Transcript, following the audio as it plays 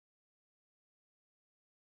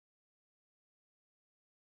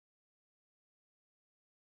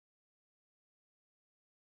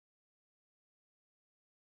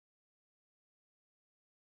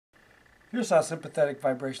Here's how sympathetic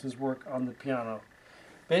vibrations work on the piano.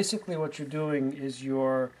 Basically what you're doing is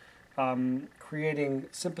you're creating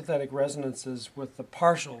sympathetic resonances with the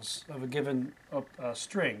partials of a given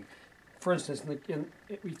string. For instance,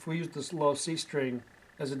 if we use this low C string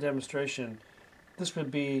as a demonstration, this would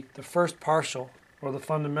be the first partial, or the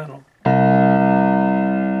fundamental.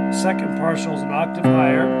 Second partial is an octave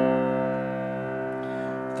higher.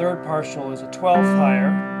 Third partial is a 12th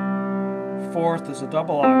higher. Fourth is a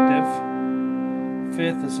double octave.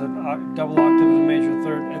 Fifth is a double octave in a major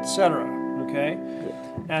third, etc. Okay? Yeah.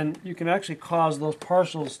 And you can actually cause those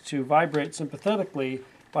partials to vibrate sympathetically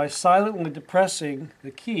by silently depressing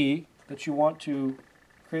the key that you want to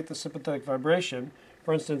create the sympathetic vibration.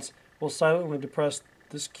 For instance, we'll silently depress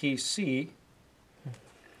this key C,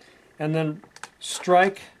 and then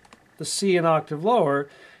strike the C an octave lower.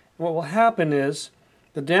 And what will happen is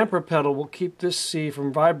the damper pedal will keep this C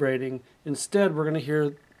from vibrating. Instead, we're going to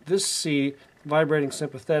hear this C vibrating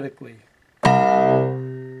sympathetically.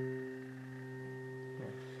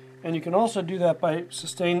 And you can also do that by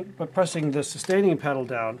pressing the sustaining pedal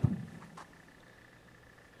down,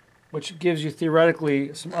 which gives you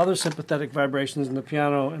theoretically some other sympathetic vibrations in the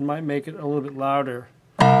piano and might make it a little bit louder.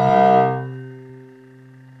 I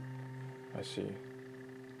see.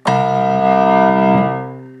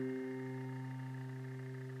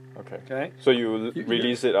 Okay. So you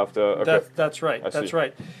release it after. Okay. That's right. That's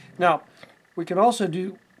right. Now, we can also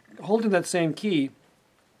do, holding that same key,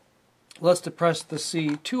 let's depress the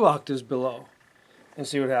C 2 octaves below and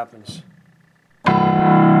see what happens.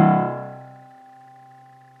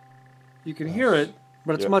 You can hear it,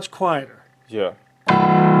 but it's much quieter. Yeah.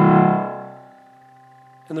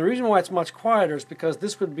 And the reason why it's much quieter is because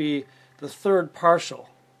this would be the third partial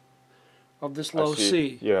of this low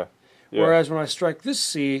C. Yeah. Whereas when I strike this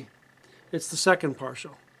C, it's the second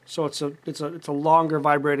partial. So it's a longer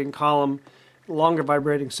vibrating column, longer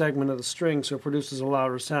vibrating segment of the string, so it produces a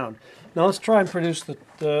louder sound. Now let's try and produce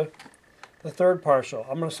the third partial.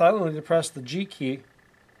 I'm going to silently depress the G key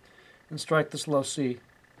and strike this low C.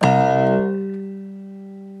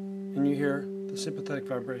 And you hear the sympathetic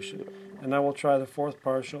vibration. And now we'll try the fourth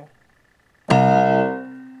partial.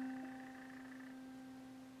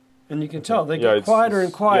 And you can tell they get quieter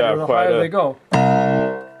and quieter the higher they go.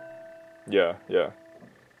 Yeah.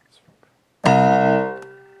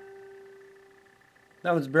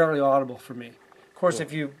 That one's barely audible for me. Of course,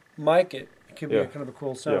 if you mic it, it could be a kind of a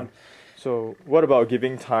cool sound. Yeah. So what about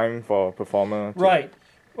giving time for performer? Right.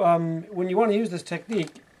 When you want to use this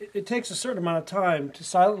technique, it takes a certain amount of time to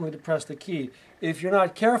silently depress the key. If you're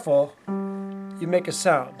not careful, you make a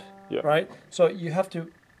sound, right? So you have to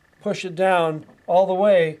push it down all the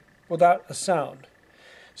way without a sound.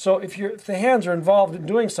 So if the hands are involved in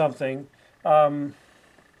doing something, you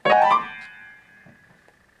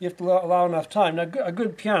have to allow enough time. Now, a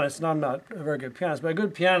good pianist, and I'm not a very good pianist, but a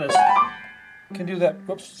good pianist can do that.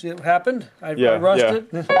 Whoops, see what happened? I rushed it.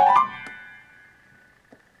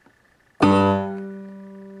 I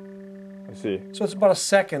see. So it's about a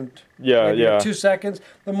second. Maybe 2 seconds.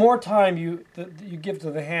 The more time you give to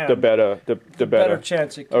the hand, the better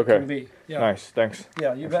chance it can be. Yeah. Nice, thanks.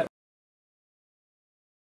 Yeah, you bet.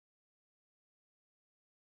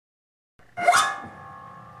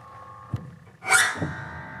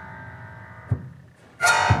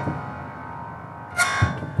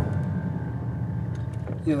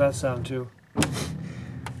 You know that sound too.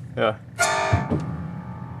 Yeah.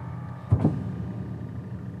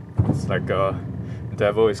 It's like the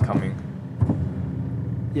devil is coming.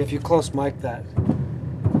 Yeah, if you close mic that.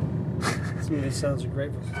 Some of these sounds are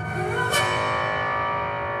great. To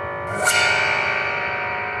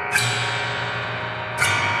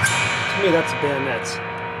me, that's bayonets.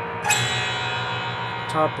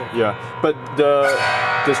 Top pick. Yeah, but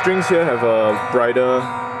the strings here have a brighter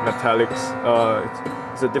metallics.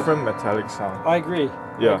 It's a different metallic sound. I agree.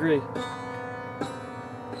 Yeah. I agree. Yeah,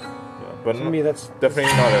 but to me, that's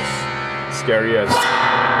definitely not as scary as.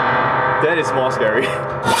 That is more scary.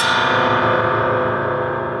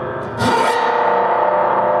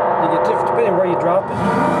 You get different depending where you drop it.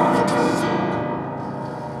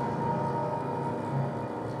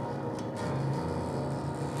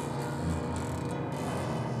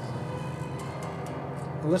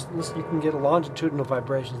 Listen, you can get a longitudinal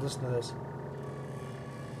vibrations. Listen to this.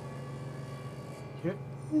 Here.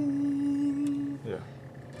 Yeah.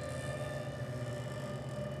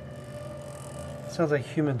 Sounds like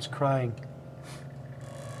humans crying.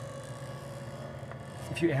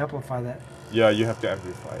 If you amplify that. Yeah, you have to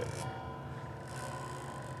amplify it.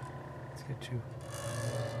 Let's get two.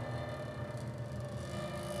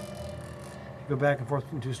 Go back and forth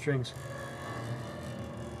between two strings.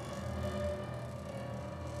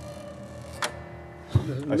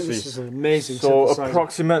 I This see. is an amazing So synthesizer.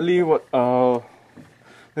 approximately what?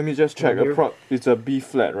 Let me just check. It's a B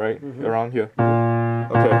flat, right? Around here.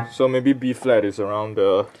 Okay, so maybe B flat is around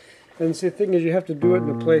the. And see, the thing is, you have to do it in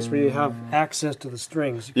a place where you have access to the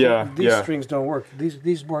strings. You Yeah, can't- These strings don't work.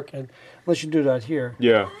 These work, and unless you do that here.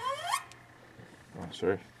 Yeah. Oh,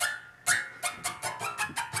 sorry.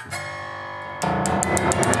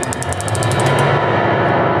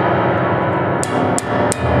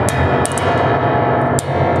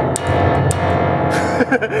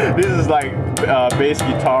 This is like bass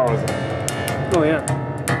guitar or something. Oh yeah,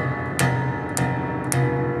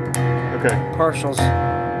 Okay, partials.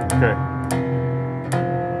 okay.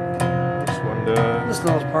 Just wonder. Listen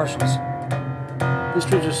to those partials. These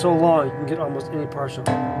strings are so long, you can get almost any partial.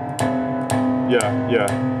 Yeah, yeah.